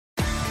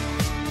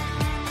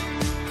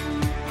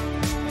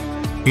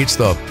It's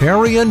the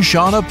Perry and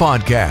Shauna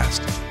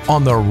Podcast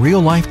on the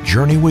real-life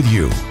journey with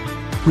you,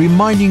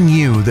 reminding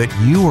you that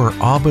you are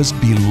Abba's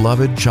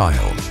beloved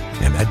child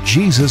and that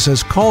Jesus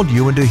has called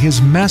you into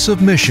his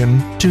massive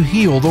mission to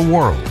heal the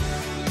world.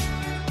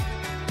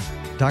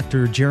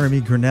 Dr.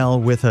 Jeremy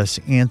Grinnell with us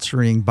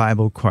answering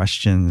Bible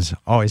questions.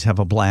 Always have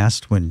a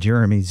blast when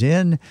Jeremy's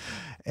in,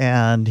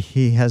 and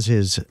he has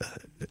his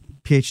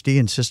PhD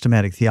in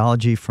systematic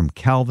theology from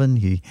Calvin.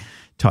 He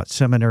taught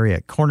seminary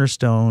at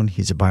Cornerstone.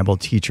 He's a Bible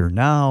teacher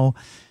now.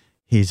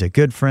 He's a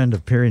good friend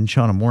of Perry and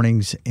Shauna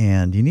Mornings,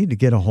 and you need to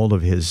get a hold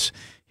of his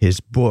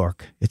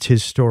book. It's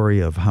his story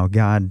of how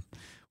God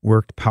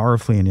worked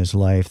powerfully in his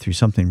life through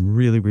something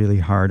really, really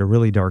hard, a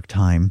really dark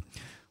time,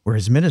 where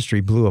his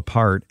ministry blew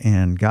apart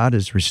and God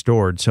is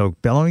restored. So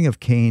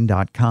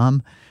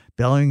bellowingofcain.com,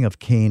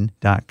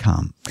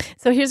 bellowingofcain.com.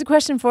 So here's a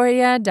question for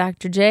you,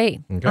 Dr. J,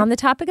 on the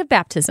topic of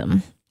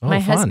baptism. My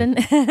husband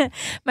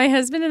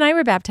and I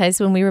were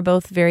baptized when we were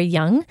both very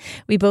young.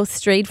 We both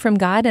strayed from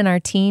God in our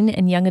teen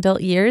and young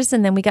adult years,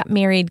 and then we got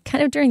married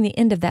kind of during the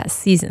end of that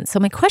season. So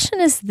my question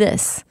is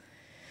this: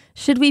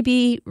 should we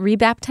be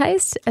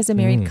rebaptized as a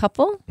married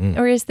couple,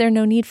 or is there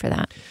no need for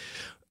that?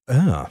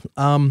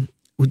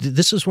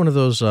 This is one of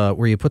those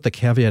where you put the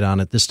caveat on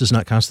it. This does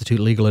not constitute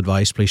legal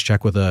advice. Please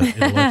check with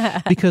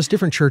because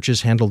different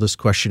churches handle this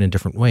question in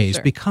different ways.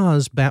 Sure.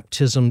 Because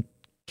baptism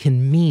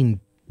can mean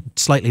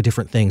slightly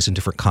different things in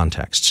different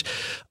contexts.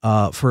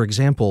 For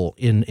example,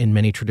 in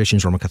many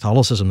traditions, Roman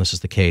Catholicism, this is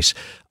the case.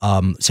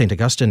 St.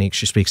 Augustine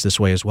actually speaks this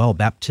way as well.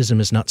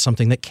 Baptism is not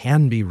something that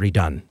can be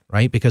redone,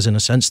 right? Because in a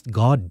sense,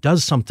 God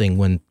does something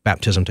when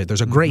baptism takes.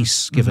 There's a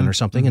grace given or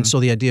something, and so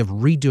the idea of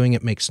redoing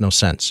it makes no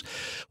sense.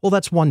 Well,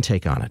 that's one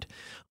take on it.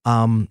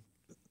 On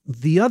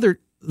the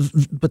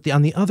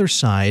other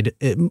side,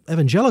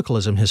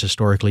 evangelicalism has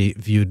historically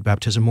viewed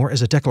baptism more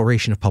as a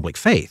declaration of public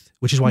faith,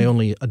 which is why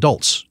only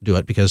adults do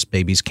it, because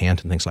babies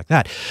can't and things like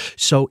that.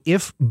 So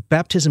if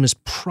baptism is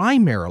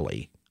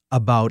primarily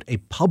about a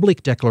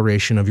public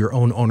declaration of your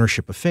own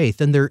ownership of faith,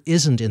 then there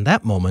isn't in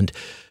that moment,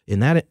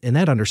 in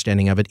that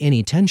understanding of it,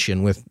 any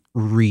tension with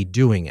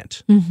redoing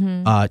it,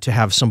 to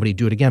have somebody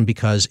do it again.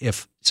 Because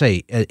if, say,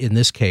 in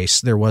this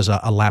case, there was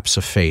a lapse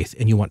of faith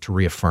and you want to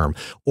reaffirm,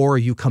 or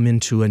you come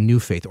into a new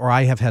faith, or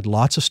I have had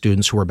lots of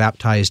students who were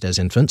baptized as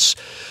infants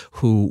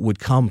who would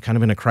come kind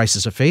of in a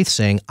crisis of faith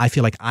saying, I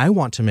feel like I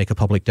want to make a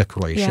public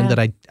declaration that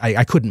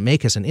I couldn't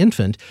make as an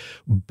infant,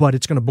 but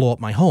it's going to blow up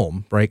my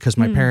home, right? Because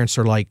my parents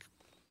are like,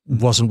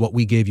 wasn't what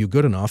we gave you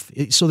good enough.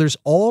 So there's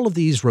all of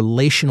these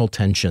relational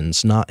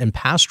tensions, and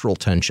pastoral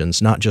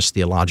tensions, not just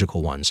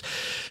theological ones.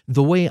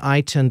 The way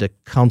I tend to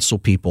counsel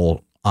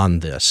people on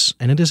this,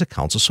 and it is a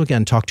counsel, so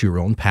again, talk to your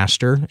own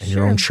pastor and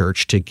your own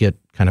church to get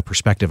kind of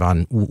perspective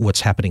on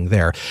what's happening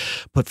there.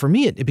 But for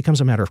me, it becomes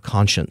a matter of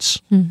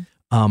conscience.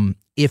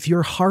 If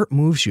your heart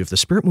moves you, if the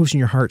Spirit moves in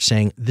your heart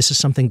saying, this is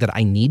something that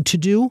I need to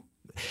do,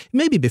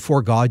 maybe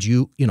before God,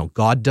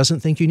 God doesn't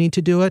think you need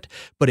to do it.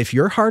 But if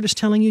your heart is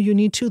telling you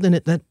need to, then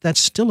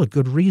that's still a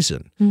good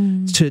reason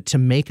to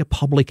make a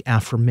public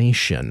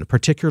affirmation,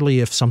 particularly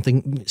if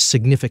something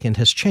significant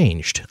has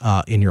changed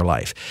in your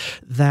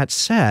life. That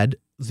said,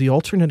 the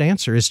alternate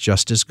answer is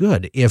just as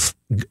good. If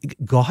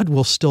God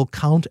will still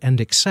count and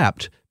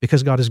accept,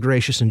 because God is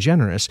gracious and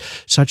generous,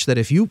 such that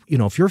if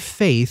your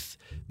faith,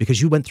 because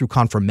you went through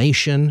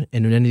confirmation,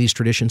 and in any of these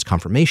traditions,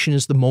 confirmation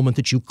is the moment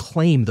that you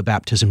claim the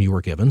baptism you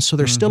were given. So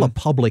there's still a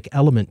public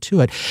element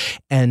to it.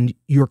 And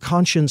your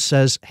conscience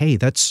says, hey,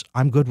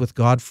 I'm good with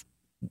God.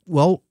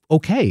 Well,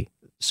 okay.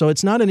 So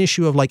it's not an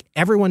issue of like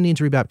everyone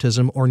needs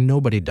rebaptism or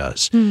nobody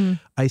does.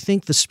 I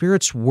think the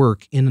Spirit's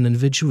work in an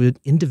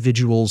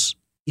individual's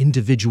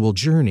individual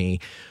journey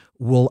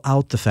will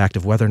out the fact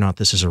of whether or not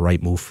this is a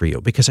right move for you,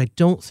 because I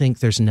don't think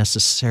there's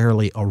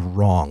necessarily a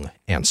wrong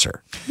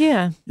answer.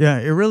 Yeah,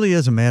 it really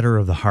is a matter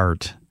of the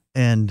heart.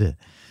 And,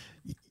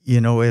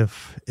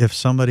 if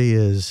somebody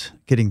is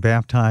getting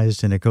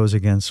baptized and it goes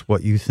against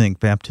what you think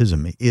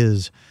baptism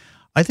is,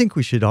 I think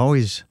we should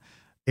always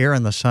err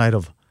on the side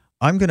of,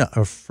 I'm going to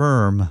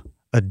affirm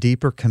a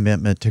deeper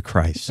commitment to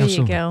Christ. There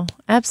you go.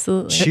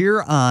 Absolutely.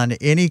 Cheer on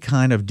any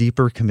kind of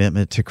deeper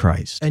commitment to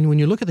Christ. And when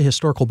you look at the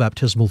historical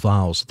baptismal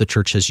vows the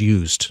church has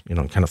used,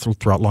 kind of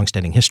throughout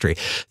longstanding history,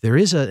 there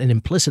is an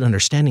implicit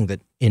understanding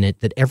that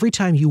every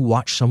time you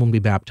watch someone be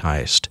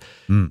baptized,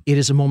 it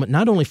is a moment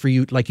not only for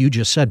you, like you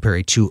just said,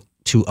 Perry, to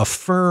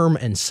affirm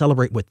and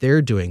celebrate what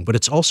they're doing, but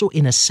it's also,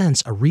 in a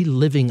sense, a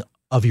reliving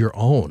of your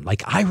own.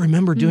 Like, I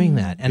remember doing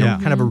that. And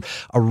kind of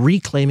a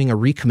reclaiming, a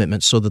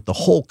recommitment, so that the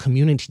whole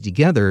community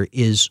together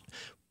is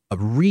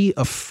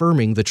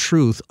reaffirming the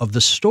truth of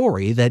the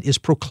story that is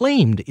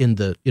proclaimed in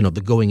the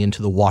going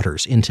into the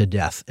waters, into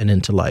death and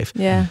into life.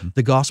 Yeah.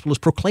 The gospel is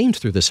proclaimed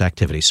through this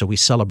activity, so we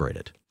celebrate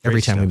it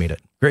every time we meet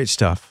it. Great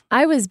stuff.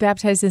 I was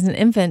baptized as an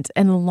infant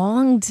and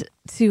longed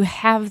to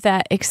have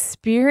that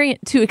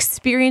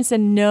experience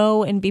and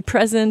know and be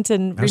present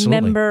and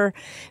remember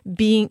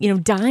being,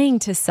 dying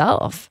to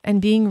self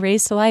and being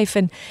raised to life.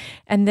 And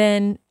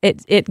then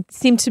it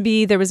seemed to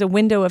be there was a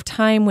window of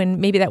time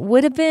when maybe that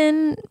would have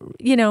been,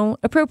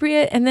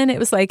 appropriate. And then it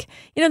was like,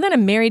 then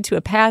I'm married to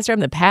a pastor. I'm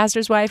the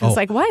pastor's wife. It's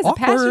like, why is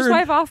awkward. The pastor's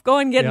wife off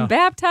getting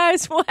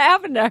baptized? What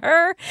happened to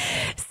her?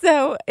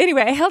 So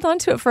anyway, I held on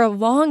to it for a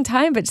long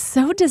time, but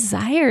so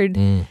desired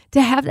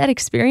to have that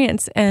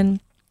experience. And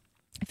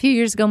a few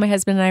years ago, my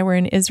husband and I were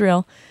in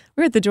Israel.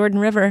 We were at the Jordan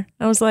River.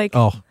 I was like,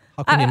 how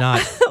can you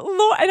not?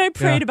 Lord, and I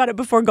prayed about it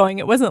before going.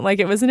 It wasn't like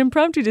it was an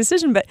impromptu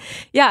decision, but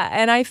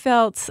and I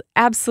felt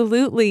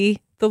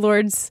absolutely the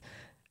Lord's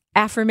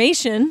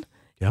affirmation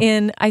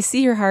in, I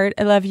see your heart,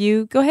 I love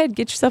you, go ahead,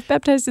 get yourself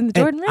baptized in the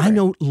Jordan River. I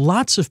know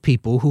lots of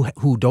people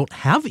who don't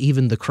have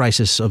even the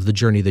crisis of the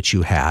journey that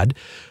you had,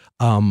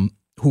 who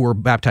were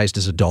baptized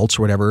as adults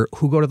or whatever,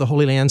 who go to the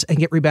Holy Lands and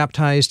get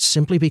rebaptized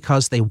simply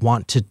because they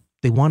want to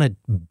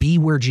be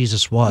where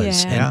Jesus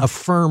was and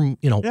affirm,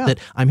 that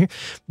I'm here.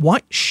 Why?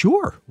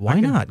 Sure.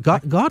 Why not?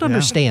 God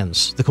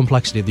understands the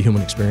complexity of the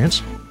human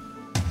experience.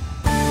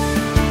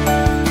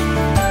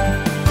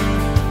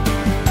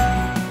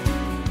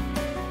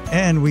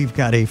 And we've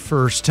got a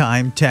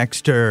first-time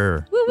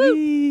texter.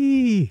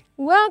 Woo-woo.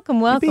 Welcome.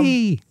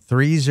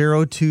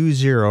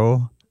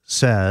 3020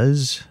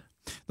 says,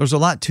 there's a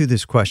lot to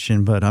this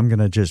question, but I'm going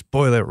to just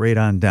boil it right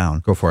on down.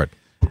 Go for it.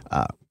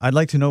 I'd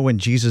like to know when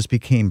Jesus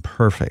became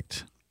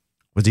perfect.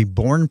 Was he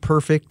born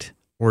perfect,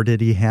 or did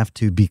he have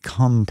to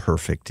become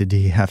perfect? Did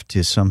he have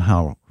to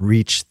somehow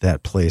reach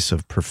that place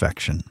of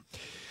perfection?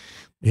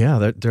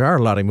 Yeah, there are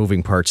a lot of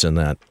moving parts in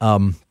that.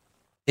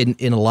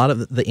 In a lot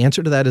of the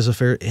answer to that is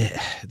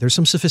there's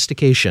some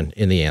sophistication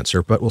in the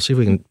answer, but we'll see if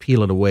we can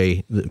peel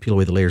away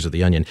the layers of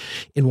the onion.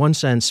 In one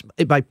sense,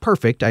 by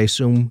perfect, I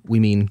assume we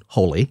mean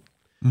holy,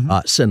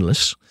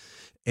 sinless,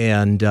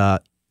 and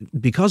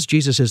because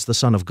Jesus is the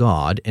Son of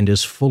God and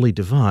is fully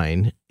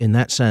divine, in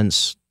that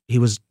sense,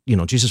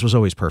 Jesus was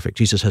always perfect.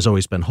 Jesus has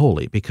always been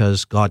holy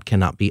because God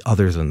cannot be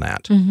other than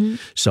that. Mm-hmm.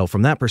 So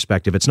from that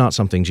perspective, it's not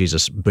something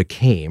Jesus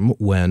became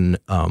when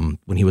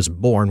he was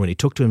born, when he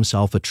took to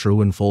himself a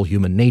true and full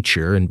human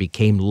nature and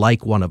became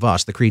like one of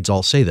us. The creeds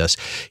all say this.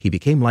 He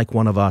became like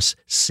one of us,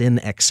 sin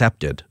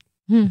accepted.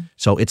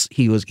 So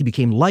he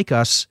became like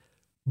us,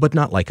 but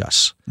not like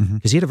us,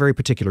 because he had a very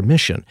particular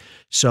mission.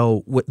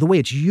 So the way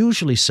it's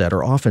usually said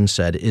or often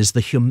said is the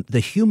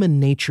human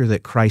nature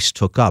that Christ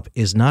took up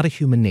is not a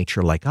human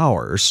nature like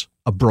ours,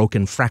 a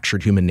broken,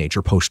 fractured human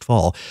nature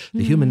post-fall.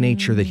 The human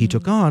nature that he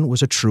took on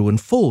was a true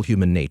and full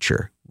human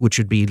nature, which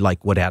would be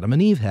like what Adam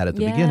and Eve had at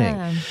the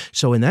beginning.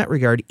 So in that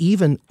regard,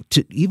 even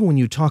when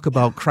you talk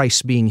about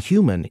Christ being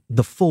human,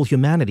 the full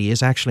humanity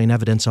is actually an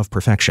evidence of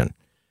perfection.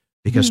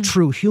 Because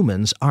true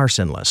humans are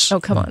sinless. Oh,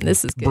 come on,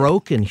 this is good.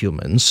 Broken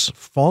humans,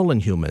 fallen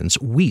humans,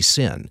 we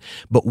sin,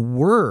 but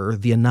we're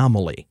the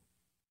anomaly.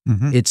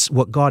 It's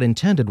what God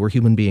intended were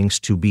human beings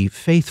to be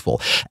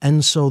faithful.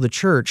 And so the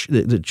church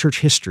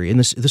history, and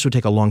this would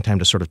take a long time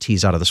to sort of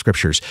tease out of the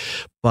scriptures,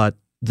 but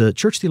the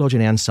church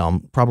theologian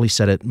Anselm probably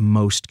said it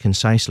most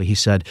concisely. He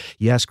said,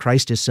 yes,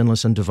 Christ is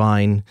sinless and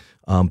divine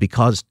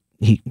because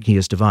He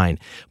is divine.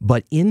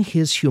 But in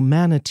his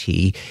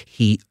humanity,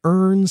 he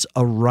earns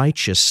a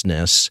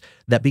righteousness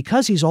that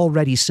because he's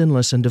already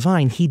sinless and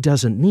divine, he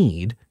doesn't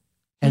need,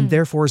 and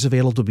therefore is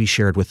available to be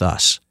shared with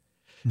us.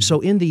 So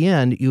in the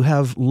end, you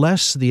have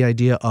less the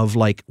idea of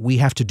like, we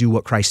have to do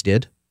what Christ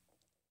did.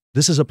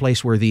 This is a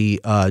place where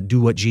the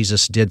do what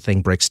Jesus did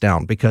thing breaks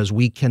down, because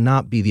we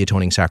cannot be the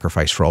atoning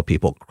sacrifice for all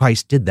people.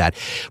 Christ did that.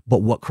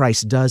 But what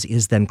Christ does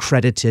is then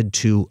credited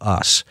to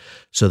us,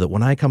 so that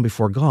when I come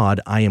before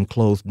God, I am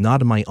clothed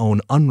not in my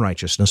own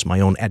unrighteousness, my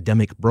own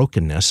Adamic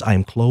brokenness. I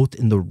am clothed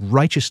in the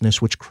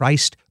righteousness which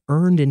Christ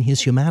earned in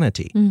his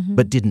humanity,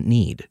 but didn't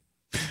need.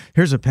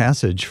 Here's a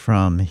passage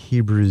from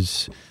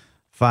Hebrews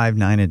 5,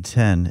 9, and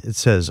 10. It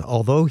says,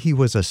 although he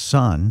was a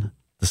son,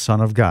 the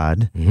Son of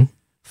God,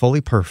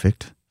 fully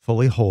perfect,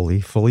 fully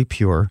holy, fully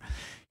pure,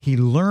 he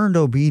learned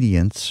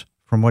obedience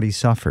from what he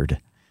suffered.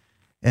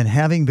 And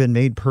having been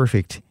made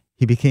perfect,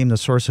 he became the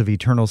source of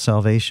eternal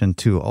salvation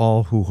to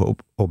all who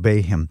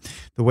obey him.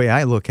 The way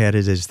I look at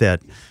it is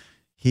that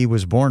he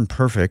was born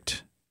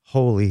perfect,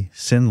 holy,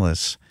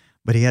 sinless,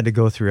 but he had to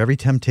go through every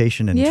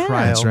temptation and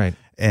trial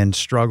and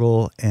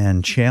struggle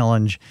and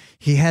challenge.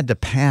 He had to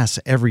pass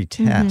every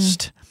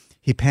test.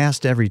 He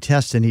passed every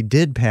test, and he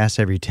did pass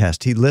every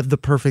test. He lived the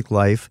perfect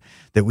life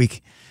that we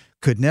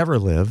could never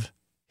live.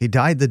 He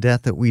died the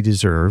death that we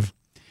deserve.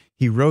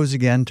 He rose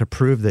again to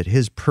prove that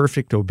his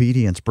perfect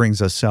obedience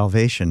brings us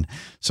salvation.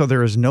 So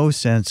there is no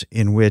sense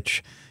in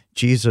which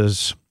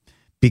Jesus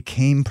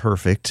became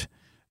perfect,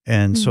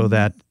 and so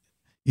that,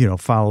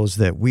 follows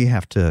that we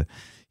have to,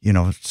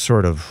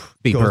 sort of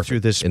go through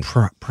this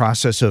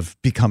process of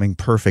becoming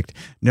perfect.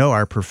 No,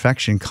 our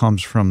perfection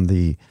comes from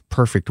the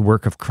perfect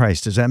work of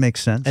Christ. Does that make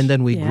sense? And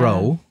then we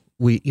grow.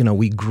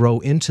 We grow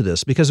into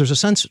this, because there's a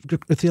sense,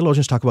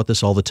 theologians talk about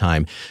this all the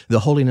time,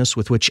 the holiness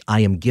with which I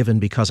am given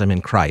because I'm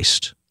in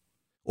Christ,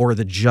 or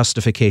the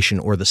justification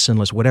or the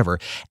sinless, whatever,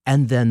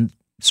 and then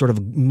sort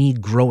of me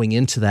growing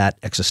into that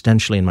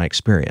existentially in my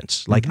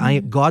experience. Like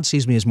God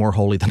sees me as more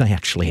holy than I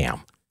actually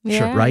am.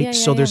 Yeah, right? yeah,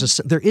 So yeah.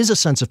 there is a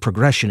sense of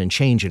progression and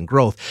change and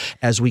growth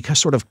as we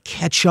sort of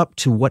catch up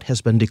to what has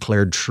been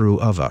declared true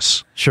of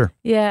us. Sure.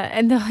 Yeah,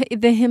 and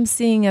the him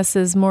seeing us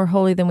as more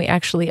holy than we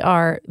actually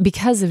are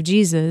because of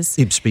Jesus.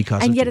 It's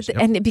because and of yet, Jesus.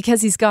 and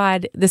because he's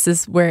God, this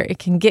is where it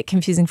can get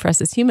confusing for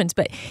us as humans.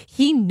 But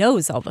he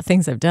knows all the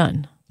things I've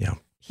done. Yeah.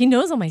 He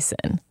knows all my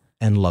sin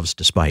And loves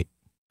despite.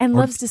 and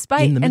Or loves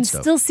despite in the and midst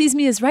of. still sees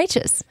me as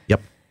righteous.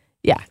 Yep.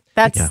 Yeah,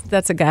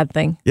 that's a God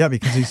thing. Yeah,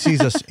 because he sees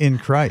us in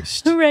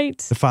Christ. Right.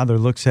 The Father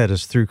looks at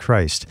us through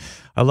Christ.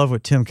 I love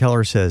what Tim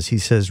Keller says. He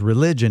says,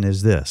 religion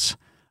is this: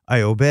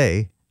 I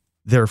obey,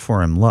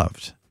 therefore I'm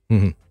loved.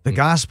 Mm-hmm. The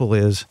gospel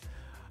is,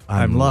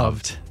 I'm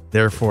loved,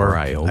 therefore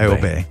I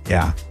obey.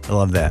 Yeah, I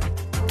love that.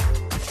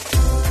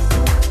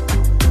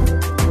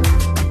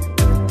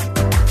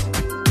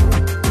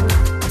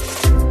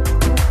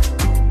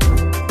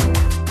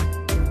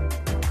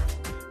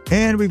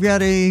 And we've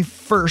got a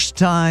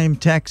first-time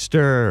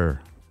texter,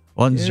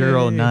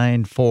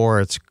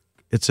 1094.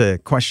 It's a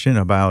question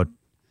about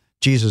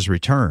Jesus'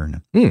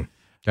 return. Okay.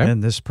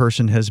 And this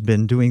person has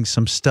been doing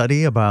some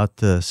study about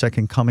the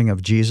second coming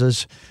of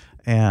Jesus.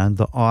 And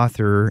the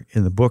author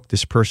in the book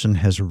this person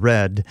has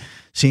read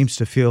seems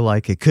to feel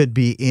like it could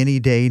be any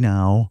day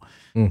now,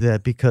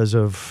 that because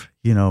of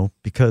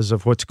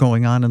what's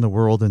going on in the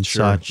world and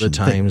such. The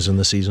times and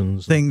the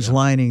seasons. Things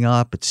lining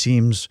up, it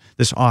seems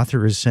this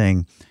author is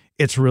saying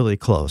it's really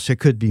close. It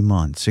could be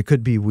months. It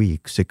could be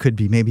weeks. It could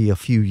be maybe a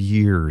few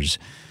years.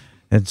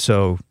 And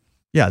so,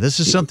 yeah, this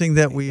is something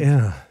that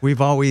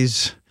we've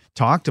always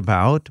talked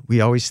about.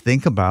 We always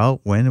think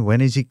about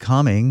when is he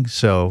coming?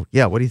 So,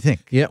 yeah, what do you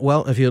think? Yeah,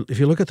 well, if you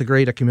look at the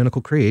great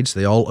ecumenical creeds,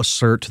 they all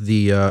assert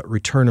the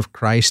return of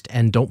Christ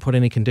and don't put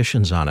any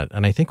conditions on it.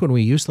 And I think when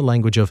we use the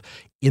language of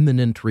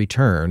imminent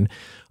return,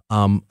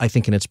 I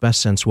think in its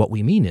best sense what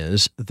we mean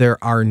is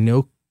there are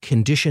no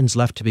conditions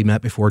left to be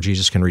met before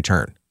Jesus can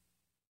return.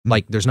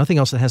 Like, there's nothing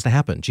else that has to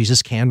happen.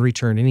 Jesus can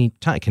return any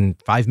time. Can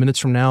 5 minutes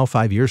from now,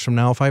 5 years from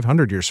now,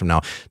 500 years from now.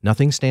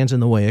 Nothing stands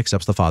in the way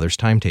except the Father's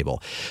timetable.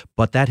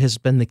 But that has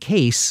been the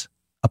case,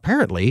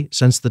 apparently,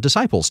 since the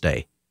disciples'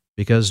 day,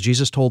 because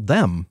Jesus told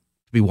them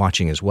to be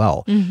watching as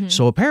well. Mm-hmm.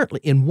 So apparently,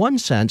 in one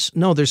sense,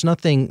 no, there's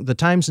nothing, the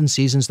times and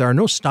seasons, there are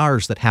no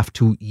stars that have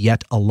to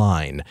yet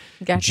align.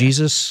 Gotcha.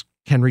 Jesus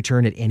can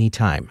return at any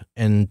time.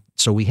 And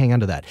so we hang on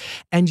to that.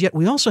 And yet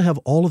we also have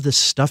all of this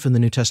stuff in the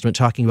New Testament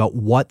talking about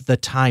what the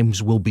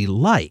times will be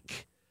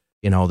like.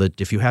 You know, that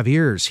if you have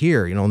ears,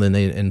 hear, you know, and then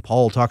and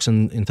Paul talks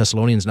in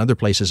Thessalonians and other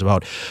places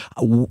about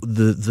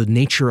the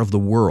nature of the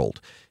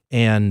world.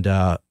 And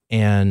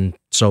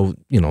so,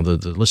 you know, the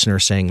listener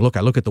is saying, look,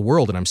 I look at the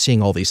world and I'm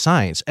seeing all these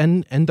signs,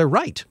 and they're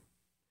right.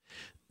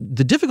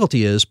 The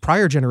difficulty is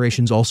prior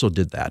generations also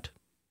did that.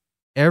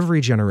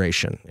 Every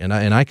generation, and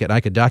I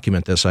could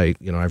document this.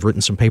 I've written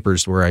some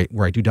papers where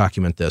I do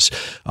document this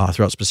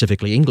throughout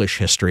specifically English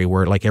history,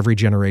 where like every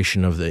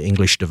generation of the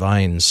English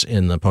divines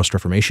in the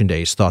post-Reformation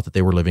days thought that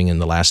they were living in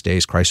the last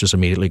days. Christ was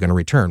immediately going to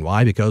return.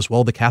 Why? Because,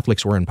 well, the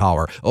Catholics were in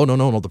power. Oh,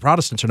 no, the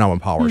Protestants are now in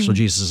power, so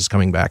Jesus is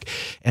coming back.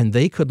 And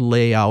they could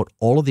lay out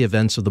all of the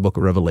events of the book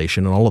of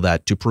Revelation and all of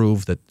that to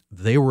prove that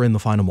they were in the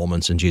final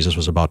moments and Jesus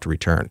was about to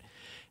return.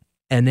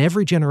 And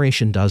every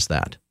generation does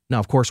that. Now,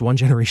 of course, one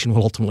generation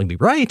will ultimately be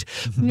right,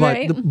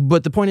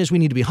 but the point is we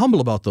need to be humble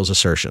about those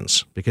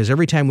assertions, because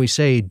every time we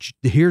say,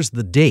 here's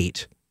the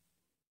date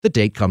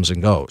comes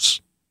and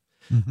goes.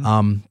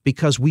 Mm-hmm.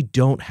 Because we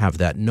don't have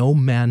that. No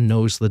man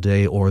knows the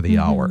day or the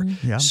hour.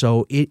 Yeah.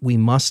 So we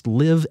must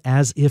live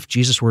as if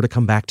Jesus were to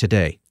come back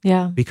today.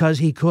 Yeah. Because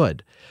he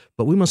could.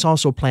 But we must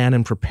also plan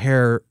and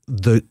prepare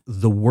the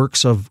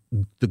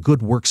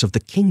good works of the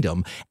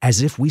kingdom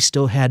as if we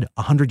still had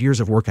 100 years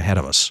of work ahead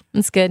of us.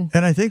 That's good.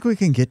 And I think we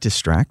can get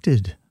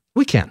distracted.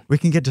 We can. We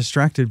can get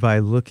distracted by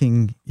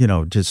looking,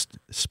 just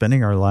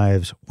spending our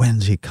lives,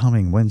 when's he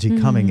coming,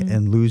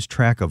 and lose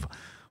track of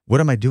what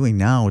am I doing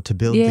now to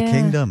build the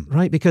kingdom?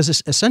 Right,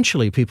 because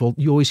essentially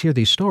you always hear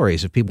these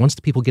stories. Once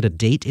the people get a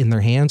date in their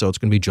hands, it's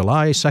going to be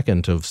July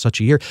 2nd of such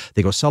a year,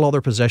 they go sell all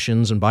their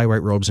possessions and buy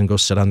white robes and go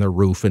sit on their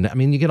roof. And I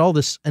mean, you get all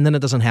this, and then it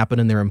doesn't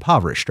happen and they're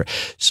impoverished.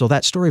 Right? So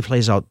that story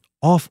plays out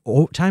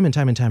time and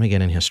time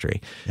again in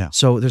history. Yeah.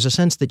 So there's a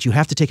sense that you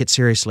have to take it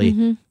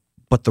seriously,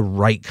 but the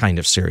right kind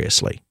of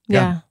seriously.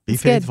 Yeah. Be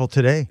faithful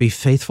today. Be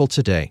faithful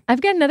today.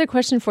 I've got another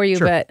question for you,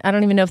 but I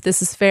don't even know if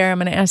this is fair. I'm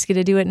going to ask you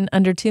to do it in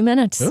under 2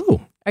 minutes.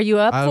 Oh. Are you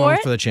up for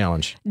it? For the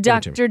challenge.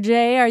 Dr.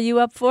 J, are you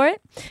up for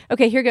it?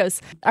 Okay, here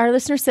goes. Our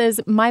listener says,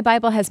 my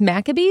Bible has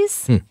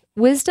Maccabees,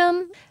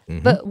 wisdom,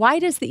 but why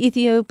does the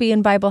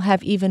Ethiopian Bible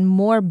have even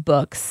more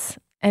books?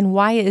 And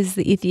why is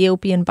the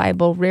Ethiopian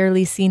Bible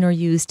rarely seen or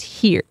used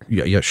here?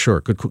 Yeah,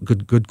 sure.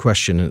 Good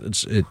question.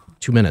 It's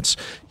 2 minutes.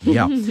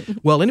 Yeah.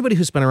 Well, anybody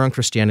who's been around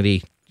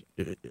Christianity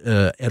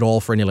at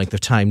all for any length of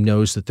time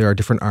knows that there are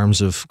different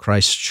arms of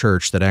Christ's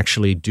church that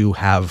actually do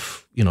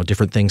have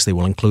different things they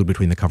will include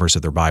between the covers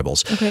of their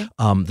Bibles. Okay.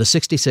 The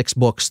 66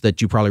 books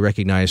that you probably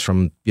recognize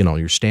from,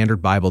 your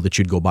standard Bible that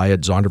you'd go buy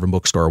at Zondervan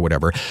bookstore or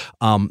whatever,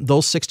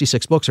 those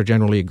 66 books are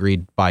generally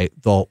agreed by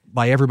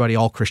everybody,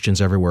 all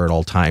Christians everywhere at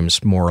all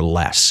times, more or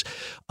less.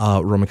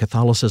 Roman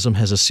Catholicism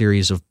has a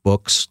series of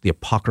books, the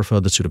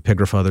Apocrypha, the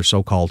Pseudepigrapha, they're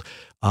so-called,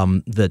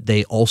 that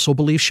they also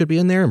believe should be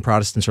in there, and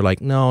Protestants are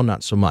like, no,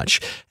 not so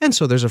much. And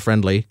so there's a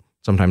friendly,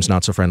 sometimes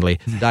not so friendly,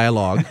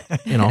 dialogue,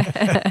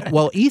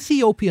 Well,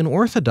 Ethiopian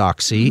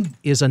Orthodoxy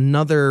is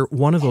another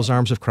one of those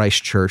arms of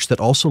Christ Church that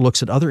also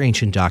looks at other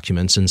ancient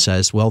documents and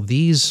says, well,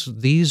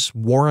 these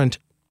warrant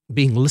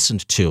being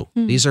listened to.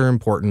 These are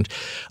important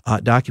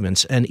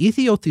documents. And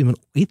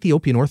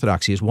Ethiopian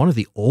Orthodoxy is one of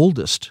the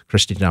oldest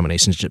Christian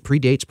denominations. It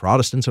predates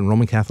Protestants and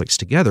Roman Catholics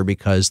together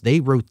because they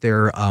wrote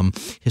their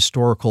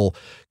historical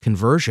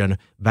conversion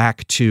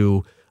back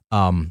to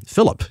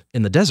Philip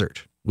in the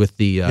desert with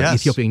the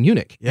Ethiopian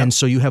eunuch. Yep. And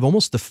so you have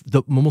almost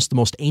the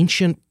most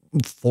ancient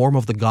form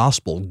of the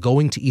gospel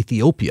going to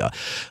Ethiopia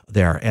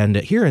there. And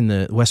here in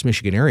the West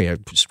Michigan area,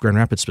 Grand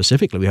Rapids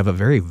specifically, we have a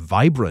very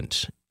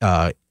vibrant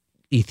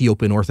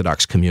Ethiopian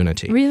Orthodox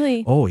community.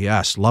 Really? Oh,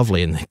 yes.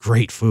 Lovely and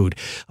great food.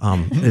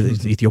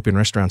 Ethiopian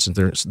restaurants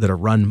that are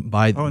run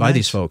by nice.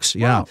 these folks.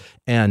 Wow. Yeah.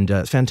 And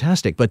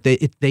fantastic. But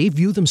they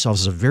view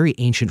themselves as a very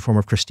ancient form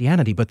of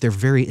Christianity, but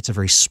it's a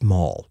very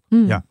small.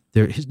 Yeah.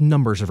 His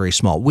numbers are very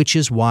small, which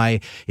is why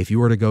if you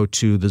were to go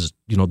to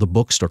the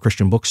bookstore,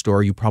 Christian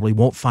bookstore, you probably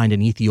won't find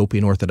an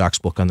Ethiopian Orthodox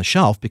book on the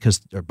shelf because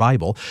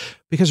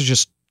there's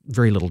just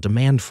very little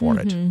demand for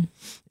it.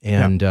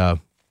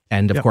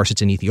 And of course,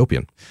 it's in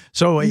Ethiopian.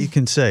 So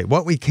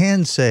what we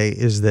can say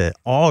is that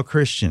all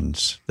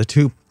Christians, the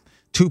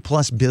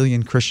 2+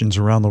 billion Christians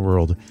around the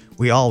world,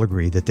 we all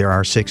agree that there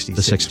are 66.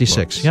 The 66.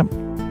 Books. Yep.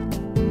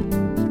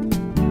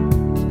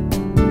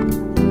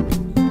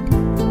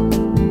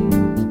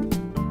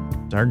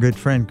 Our good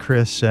friend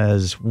Chris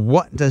says,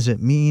 what does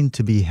it mean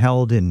to be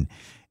held in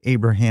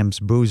Abraham's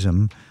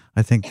bosom?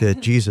 I think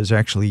that Jesus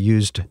actually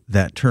used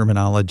that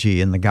terminology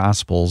in the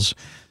Gospels.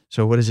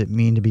 So what does it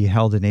mean to be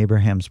held in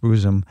Abraham's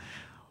bosom?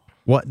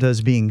 What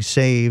does being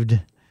saved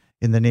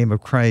in the name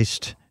of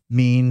Christ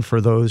mean for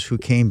those who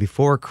came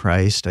before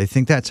Christ? I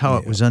think that's how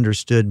it was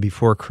understood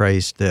before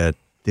Christ, that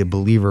the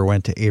believer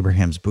went to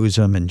Abraham's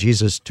bosom, and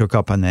Jesus picked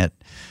up on that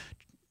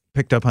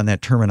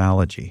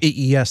terminology.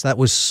 Yes, that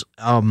was...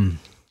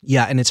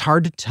 and it's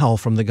hard to tell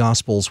from the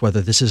Gospels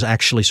whether this is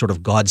actually sort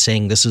of God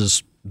saying this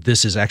is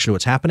actually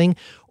what's happening,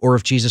 or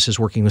if Jesus is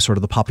working with sort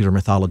of the popular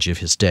mythology of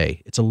his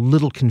day. It's a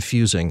little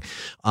confusing.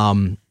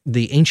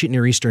 The ancient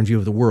Near Eastern view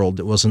of the world,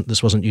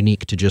 this wasn't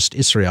unique to just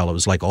Israel. It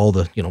was like all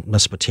the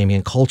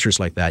Mesopotamian cultures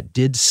like that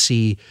did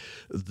see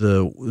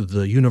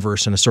the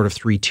universe in a sort of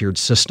three-tiered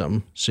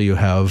system. So you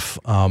have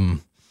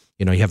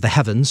you have the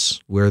heavens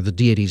where the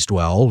deities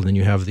dwell, and then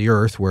you have the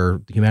earth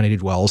where humanity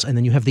dwells, and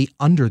then you have the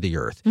under the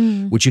earth,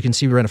 which you can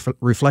see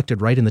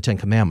reflected right in the Ten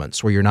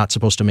Commandments, where you're not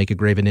supposed to make a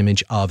graven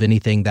image of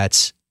anything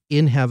that's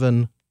in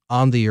heaven,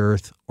 on the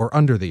earth, or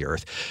under the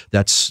earth.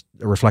 That's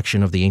a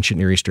reflection of the ancient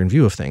Near Eastern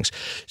view of things.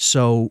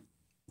 So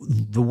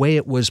the way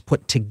it was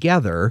put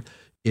together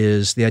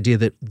is the idea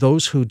that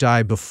those who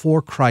die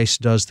before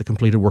Christ does the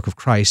completed work of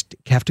Christ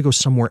have to go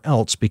somewhere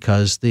else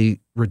because the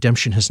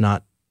redemption has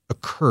not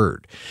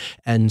occurred.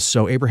 And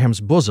so Abraham's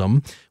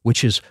bosom,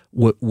 which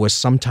was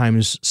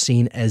sometimes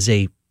seen as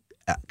a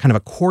kind of a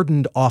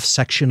cordoned off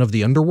section of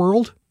the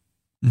underworld,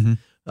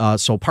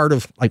 so part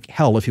of like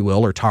hell, if you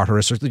will, or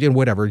Tartarus, or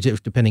whatever,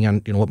 depending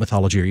on what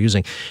mythology you're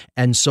using.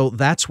 And so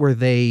that's where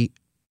they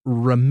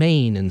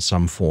remain in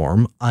some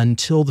form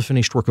until the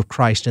finished work of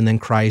Christ, and then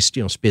Christ,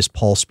 as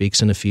Paul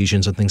speaks in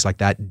Ephesians and things like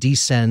that,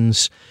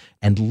 descends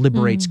and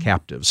liberates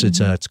captives.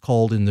 It's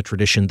called in the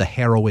tradition the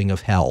harrowing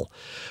of hell,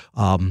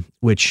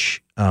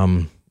 which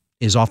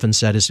is often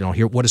said as,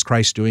 here, what is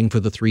Christ doing for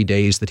the 3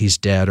 days that he's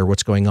dead, or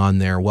what's going on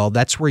there? Well,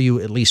 that's where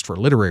you, at least for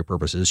literary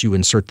purposes, you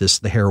insert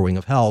the harrowing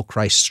of hell.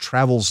 Christ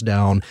travels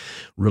down,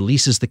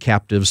 releases the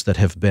captives that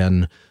have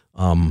been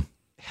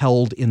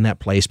held in that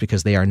place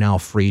because they are now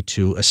free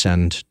to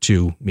ascend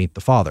to meet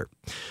the Father.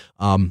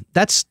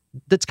 That's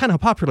kind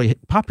of popularly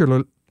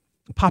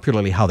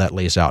how that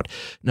lays out.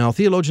 Now,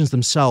 theologians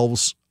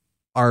themselves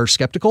are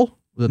skeptical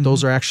that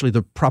those are actually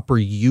the proper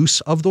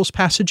use of those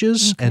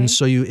passages. Okay. And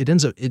so it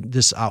ends up,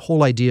 this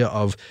whole idea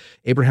of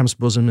Abraham's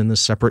bosom in this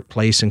separate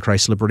place and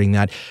Christ liberating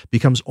that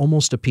becomes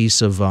almost a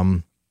piece of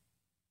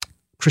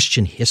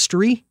Christian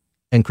history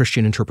and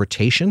Christian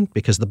interpretation,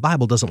 because the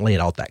Bible doesn't lay it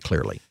out that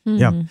clearly.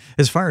 Yeah.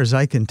 As far as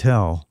I can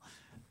tell,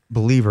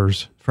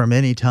 believers from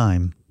any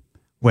time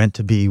went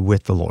to be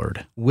with the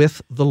Lord.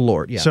 With the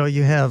Lord, yeah. So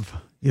you have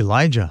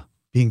Elijah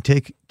being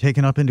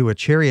taken up into a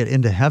chariot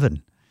into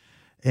heaven,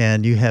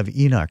 and you have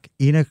Enoch.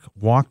 Enoch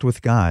walked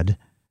with God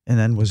and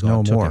then was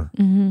no more.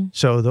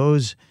 So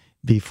those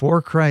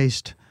before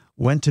Christ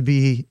went to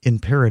be in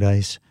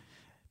paradise.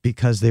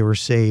 because they were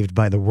saved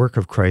by the work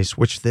of Christ,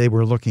 which they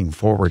were looking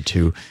forward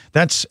to.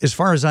 That's, as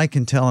far as I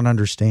can tell and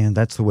understand,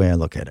 that's the way I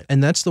look at it.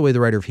 And that's the way the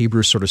writer of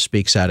Hebrews sort of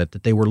speaks at it,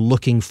 that they were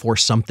looking for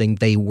something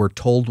they were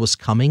told was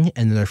coming,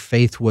 and their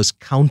faith was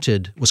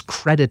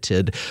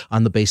credited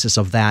on the basis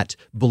of that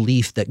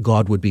belief that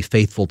God would be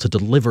faithful to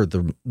deliver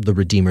the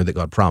Redeemer that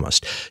God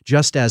promised.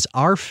 Just as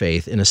our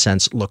faith, in a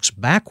sense, looks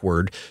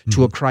backward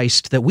to a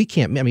Christ that we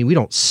can't, I mean, we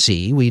don't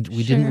see. We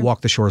didn't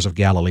walk the shores of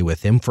Galilee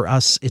with him. For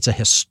us, it's a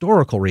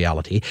historical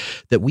reality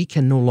that we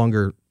can no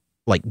longer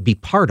be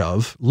part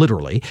of,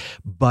 literally,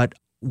 but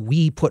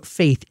we put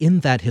faith in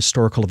that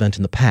historical event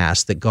in the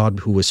past, that God,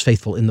 who was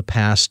faithful in the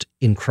past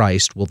in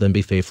Christ, will then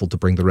be faithful to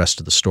bring the rest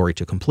of the story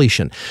to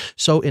completion.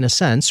 So in a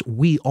sense,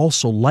 we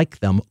also, like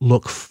them,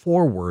 look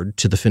forward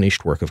to the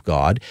finished work of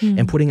God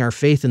and putting our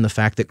faith in the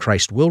fact that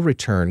Christ will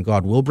return,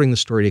 God will bring the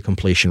story to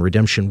completion,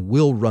 redemption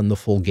will run the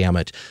full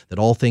gamut, that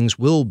all things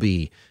will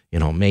be,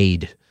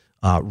 made,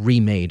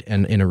 remade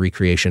and in a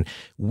recreation.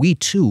 We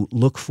too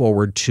look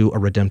forward to a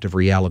redemptive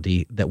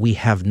reality that we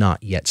have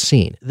not yet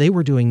seen. They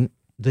were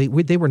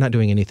not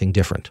doing anything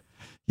different.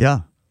 Yeah.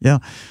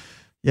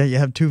 You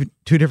have two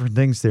different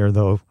things there,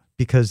 though,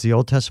 because the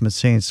Old Testament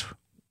saints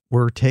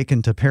were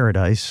taken to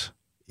paradise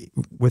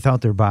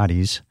without their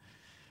bodies,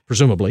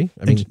 presumably.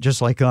 I mean,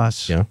 just like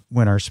us,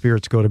 when our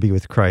spirits go to be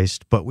with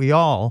Christ. But we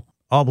all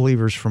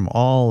believers from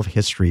all of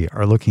history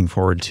are looking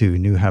forward to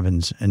new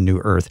heavens and new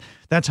earth.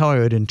 That's how I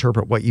would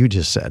interpret what you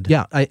just said.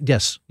 Yeah,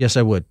 yes,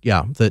 I would.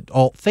 Yeah, that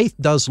all faith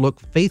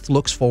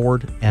looks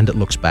forward and it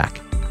looks back.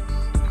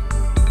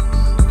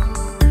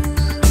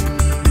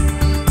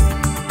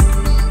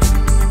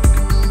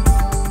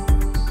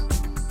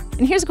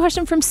 And here's a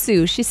question from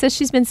Sue. She says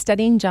she's been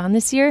studying John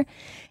this year,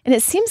 and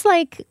it seems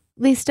like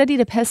they studied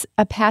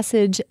a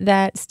passage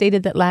that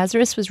stated that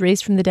Lazarus was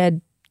raised from the dead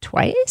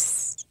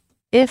twice.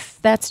 If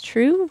that's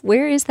true,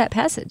 where is that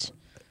passage?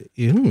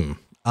 There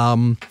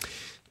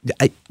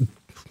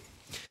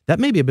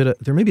may be a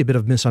bit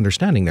of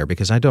misunderstanding there,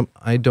 because I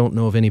don't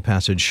know of any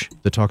passage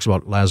that talks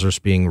about Lazarus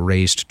being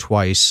raised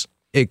twice,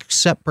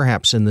 except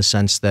perhaps in the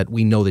sense that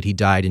we know that he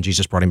died and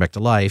Jesus brought him back to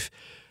life,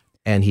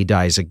 and he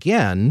dies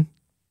again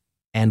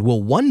and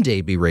will one day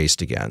be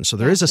raised again. So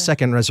there is a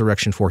second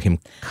resurrection for him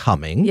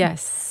coming.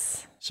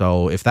 Yes.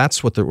 So if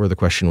that's where the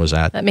question was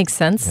at. That makes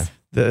sense. Yeah.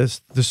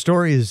 The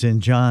story is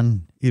in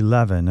John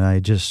 11. I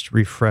just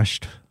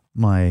refreshed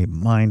my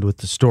mind with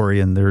the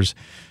story, and there's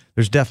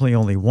definitely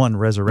only one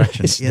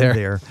resurrection in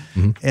there.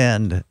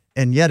 Mm-hmm.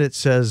 And yet it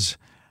says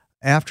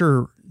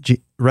after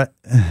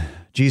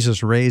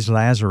Jesus raised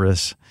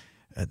Lazarus,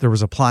 there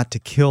was a plot to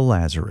kill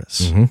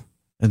Lazarus. Mm-hmm.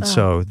 And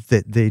so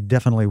they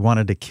definitely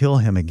wanted to kill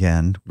him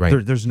again.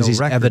 Right. There's no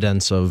record.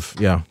 Evidence of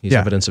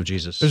evidence of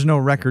Jesus. There's no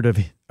record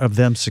of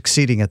them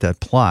succeeding at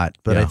that plot.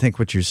 But I think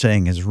what you're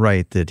saying is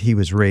right, that he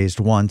was raised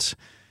once,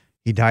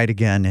 he died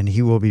again, and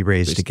he will be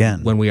raised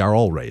again. When we are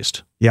all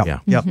raised. Yep.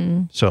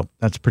 Mm-hmm. So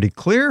that's pretty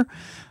clear.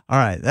 All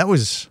right. That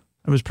was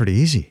pretty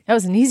easy. That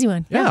was an easy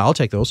one. Yeah, I'll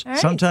take those. Right.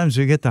 Sometimes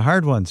we get the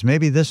hard ones.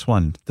 Maybe this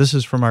one. This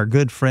is from our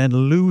good friend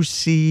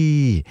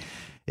Lucy.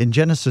 In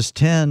Genesis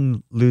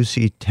 10,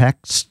 Lucy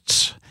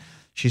texts,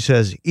 she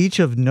says, each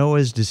of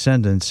Noah's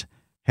descendants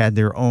had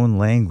their own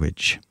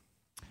language.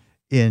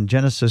 In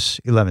Genesis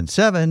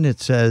 11:7,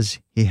 it says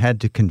he had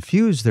to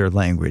confuse their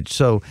language.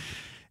 So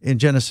in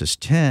Genesis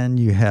 10,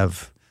 you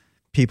have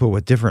people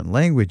with different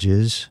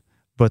languages,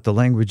 but the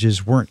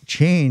languages weren't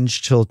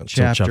changed till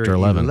chapter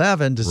 11.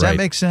 Does that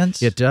make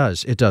sense? It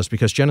does,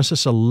 because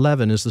Genesis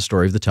 11 is the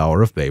story of the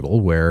Tower of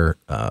Babel, where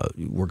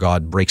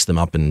God breaks them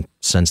up and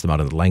sends them out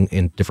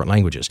in different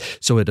languages.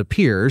 So it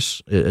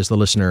appears, as the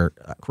listener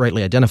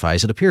rightly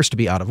identifies, it appears to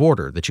be out of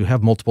order, that you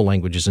have multiple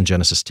languages in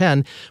Genesis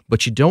 10,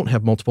 but you don't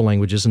have multiple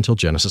languages until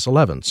Genesis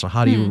 11. So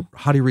how do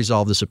you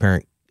resolve this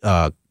apparent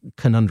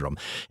conundrum?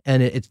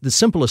 And the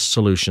simplest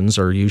solutions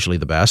are usually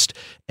the best,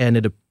 and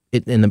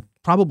the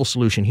probable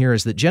solution here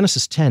is that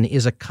Genesis 10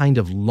 is a kind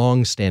of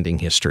long-standing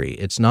history.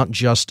 It's not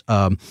just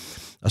a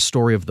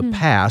story of the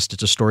past.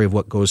 It's a story of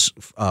what goes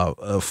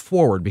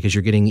forward, because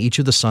you're getting each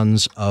of the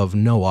sons of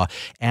Noah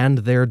and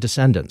their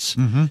descendants.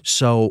 Mm-hmm.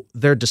 So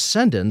their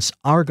descendants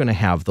are going to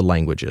have the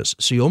languages.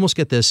 So you almost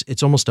get this,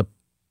 it's almost a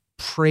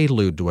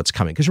prelude to what's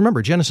coming. Because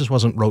remember, Genesis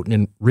wasn't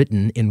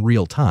written in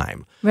real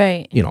time.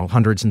 Right.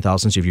 Hundreds and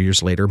thousands of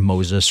years later,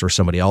 Moses or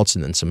somebody else,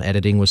 and then some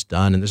editing was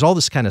done. And there's all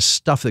this kind of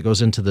stuff that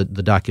goes into the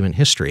document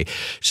history.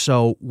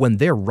 So when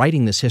they're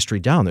writing this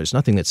history down, there's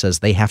nothing that says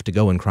they have to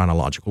go in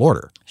chronological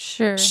order.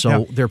 Sure.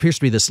 So there appears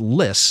to be this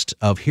list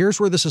of here's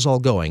where this is all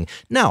going.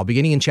 Now,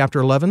 beginning in chapter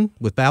 11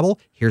 with Babel,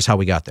 here's how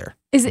we got there.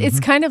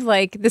 It's kind of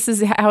like, this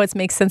is how it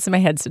makes sense in my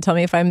head, so tell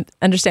me if I'm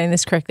understanding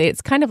this correctly.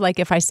 It's kind of like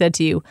if I said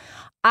to you,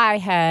 I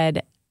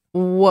had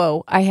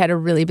a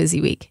really busy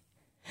week.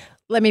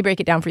 Let me break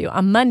it down for you.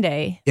 On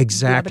Monday.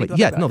 Exactly.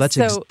 Yeah, no, that's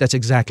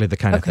exactly the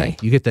kind of thing.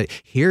 You get that.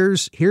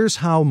 Here's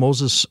how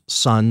Moses'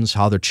 sons,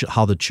 how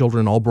the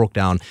children all broke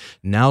down.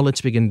 Now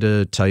let's begin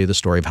to tell you the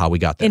story of how we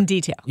got there. In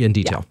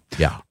detail.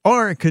 Yeah.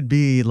 Or it could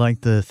be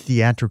like the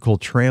theatrical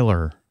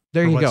trailer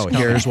There you go.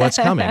 Here's what's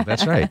coming.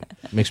 That's right.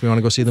 Makes me want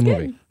to go see the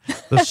movie.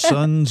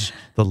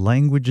 The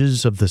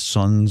languages of the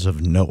sons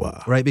of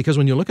Noah. Right, because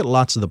when you look at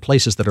lots of the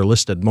places that are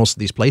listed, most of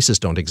these places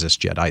don't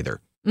exist yet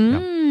either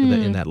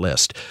in that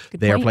list.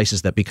 They are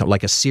places that become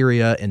like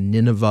Assyria and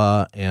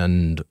Nineveh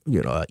and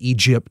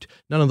Egypt.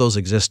 None of those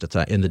exist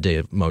in the day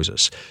of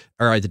Moses,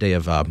 or the day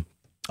of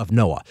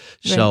Noah. Right.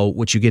 So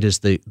what you get is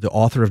the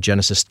author of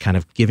Genesis kind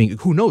of giving,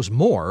 who knows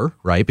more,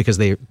 right? Because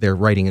they're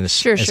writing in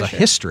this as a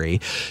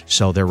history.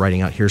 So they're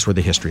writing out, here's where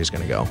the history is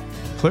going to go.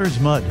 Clear as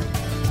mud.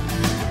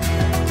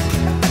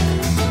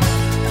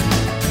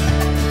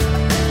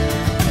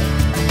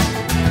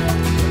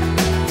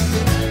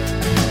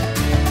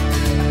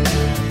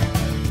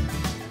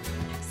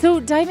 So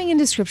diving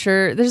into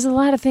Scripture, there's a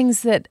lot of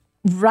things that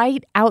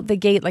right out the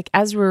gate, like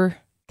as we're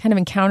kind of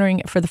encountering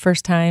it for the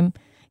first time,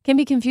 can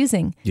be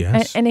confusing.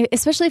 Yes. And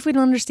especially if we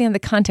don't understand the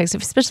context,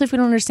 especially if we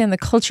don't understand the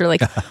culture,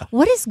 like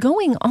what is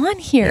going on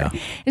here? Yeah.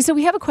 And so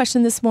we have a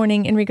question this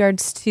morning in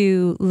regards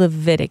to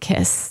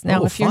Leviticus.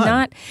 Now, if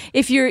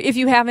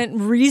you haven't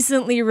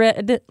recently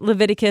read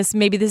Leviticus,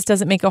 maybe this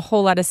doesn't make a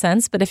whole lot of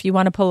sense, but if you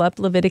want to pull up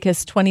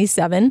Leviticus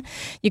 27,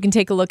 you can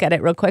take a look at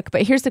it real quick.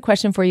 But here's the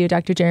question for you,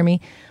 Dr. Jeremy.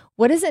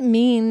 What does it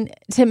mean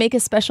to make a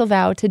special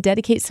vow to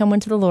dedicate someone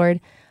to the Lord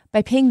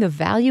by paying the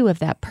value of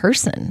that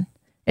person?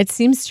 It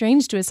seems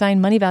strange to assign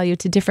money value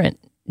to different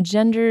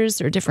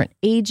genders or different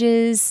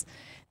ages.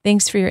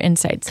 Thanks for your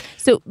insights.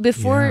 So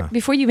before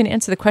you even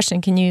answer the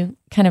question, can you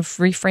kind of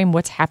reframe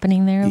what's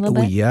happening there a little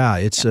bit? Yeah,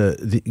 it's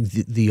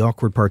the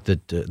awkward part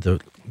that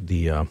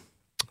the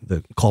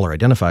caller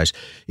identifies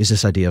is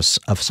this idea of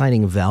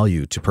assigning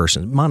value to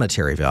person,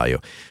 monetary value,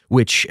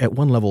 which at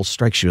one level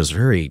strikes you as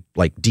very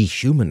like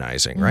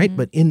dehumanizing, right?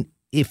 But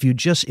if you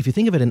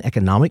think of it in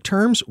economic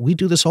terms, we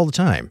do this all the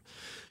time.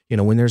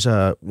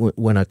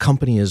 When a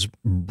company is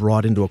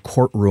brought into a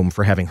courtroom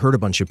for having hurt a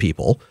bunch of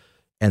people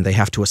and they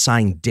have to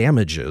assign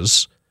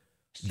damages,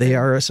 they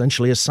are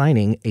essentially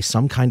assigning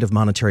some kind of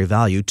monetary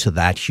value to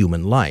that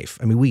human life.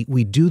 I mean,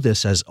 we do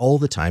this as all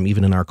the time,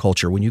 even in our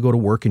culture. When you go to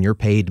work and you're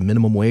paid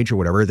minimum wage or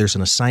whatever, there's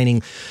an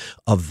assigning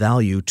of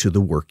value to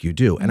the work you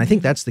do. And I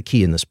think that's the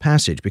key in this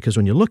passage, because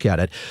when you look at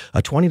it,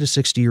 a 20 to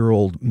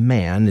 60-year-old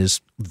man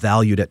is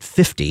valued at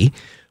 50,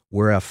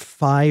 where a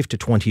 5 to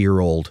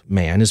 20-year-old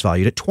man is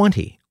valued at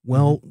 20.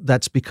 Well,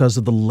 that's because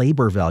of the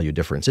labor value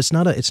difference. It's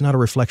not a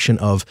reflection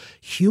of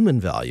human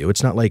value.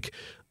 It's not like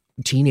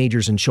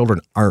teenagers and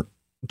children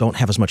don't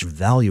have as much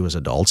value as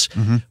adults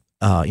in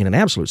an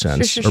absolute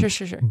sense.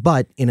 Sure.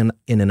 But in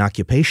an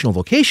occupational,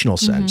 vocational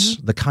sense,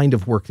 the kind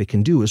of work they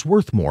can do is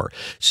worth more.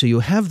 So you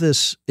have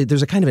there's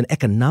a kind of an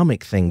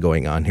economic thing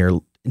going on here,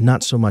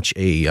 not so much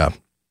a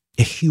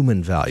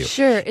human value.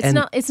 Sure.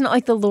 It's not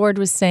like the Lord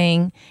was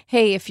saying,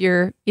 hey, if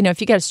you got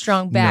a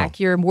strong back,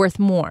 you're worth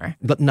more.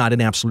 But not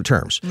in absolute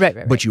terms.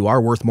 Right. But you are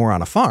worth more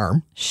on a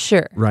farm.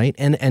 Sure. Right?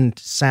 And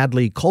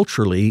sadly,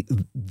 culturally,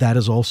 that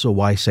is also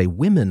why, say,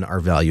 women are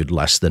valued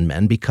less than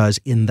men, because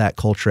in that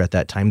culture at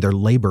that time, their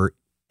labor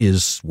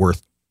is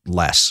worth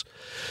less.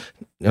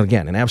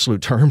 Again, in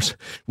absolute terms,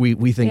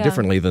 we think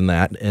differently than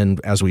that,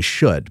 and as we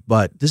should.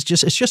 But it's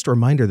just a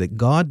reminder that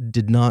God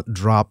did not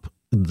drop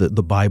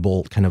the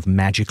Bible kind of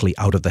magically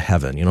out of the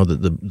heaven.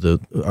 The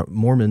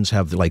Mormons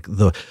have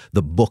the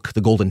book,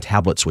 the golden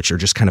tablets, which are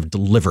just kind of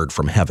delivered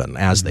from heaven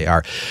as they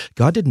are.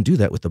 God didn't do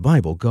that with the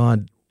Bible.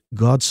 God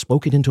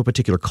spoke it into a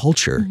particular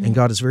culture, and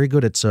God is very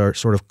good at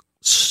sort of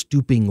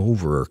stooping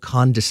over or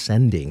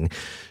condescending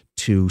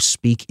to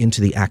speak into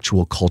the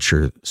actual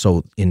culture,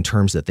 so in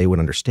terms that they would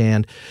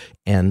understand.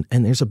 And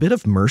there's a bit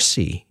of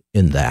mercy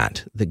in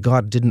that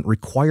God didn't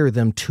require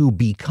them to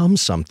become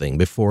something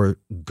before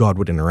God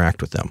would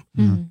interact with them.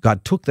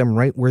 God took them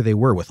right where they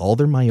were with all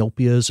their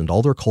myopias and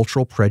all their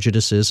cultural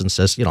prejudices and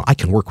says, I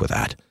can work with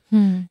that.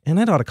 And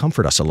that ought to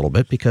comfort us a little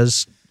bit,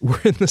 because we're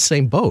in the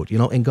same boat,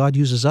 and God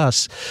uses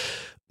us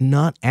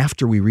not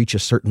after we reach a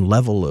certain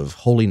level of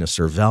holiness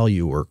or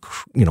value or,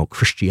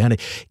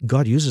 Christianity.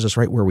 God uses us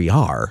right where we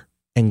are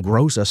and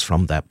grows us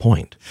from that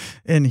point.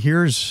 And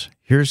here's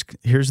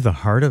the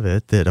heart of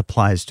it that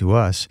applies to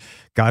us.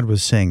 God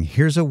was saying,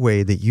 here's a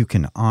way that you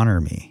can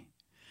honor me.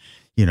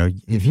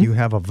 If you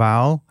have a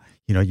vow,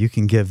 you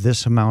can give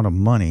this amount of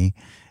money,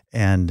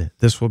 and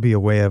this will be a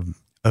way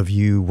of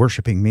you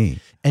worshiping me,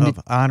 and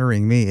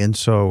honoring me. And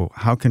so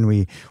how can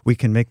we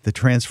can make the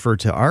transfer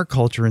to our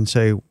culture and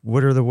say,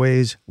 what are the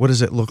ways, what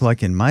does it look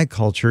like in my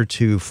culture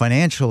to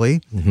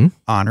financially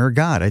honor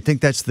God? I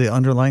think that's the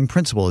underlying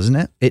principle, isn't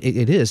it?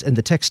 It is. And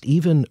the text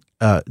even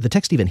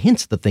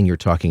hints the thing you're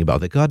talking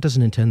about, that God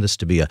doesn't intend this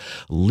to be a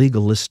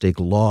legalistic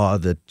law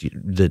that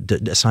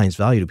assigns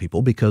value to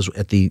people, because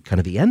at the kind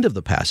of the end of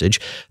the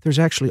passage, there's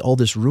actually all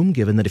this room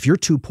given that if you're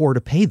too poor to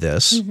pay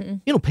this,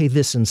 pay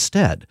this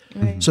instead.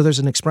 Right. So there's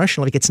an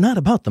expression like, it's not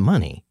about the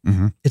money,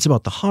 it's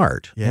about the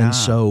heart. Yeah. And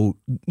so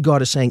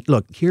God is saying,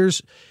 look,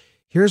 here's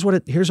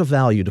a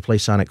value to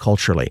place on it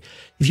culturally.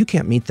 If you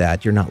can't meet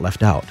that, you're not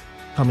left out.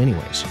 Come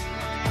anyways.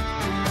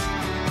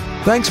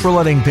 Thanks for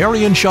letting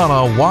Barry and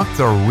Shauna walk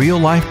the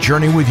real-life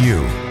journey with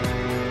you.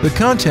 The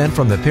content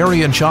from the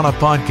Perry and Shauna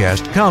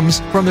podcast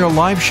comes from their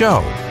live show,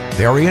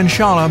 Perry and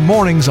Shauna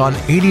Mornings on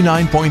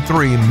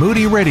 89.3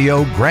 Moody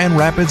Radio, Grand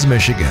Rapids,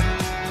 Michigan.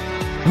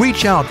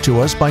 Reach out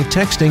to us by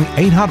texting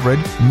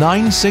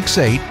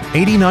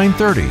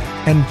 800-968-8930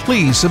 and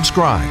please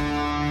subscribe.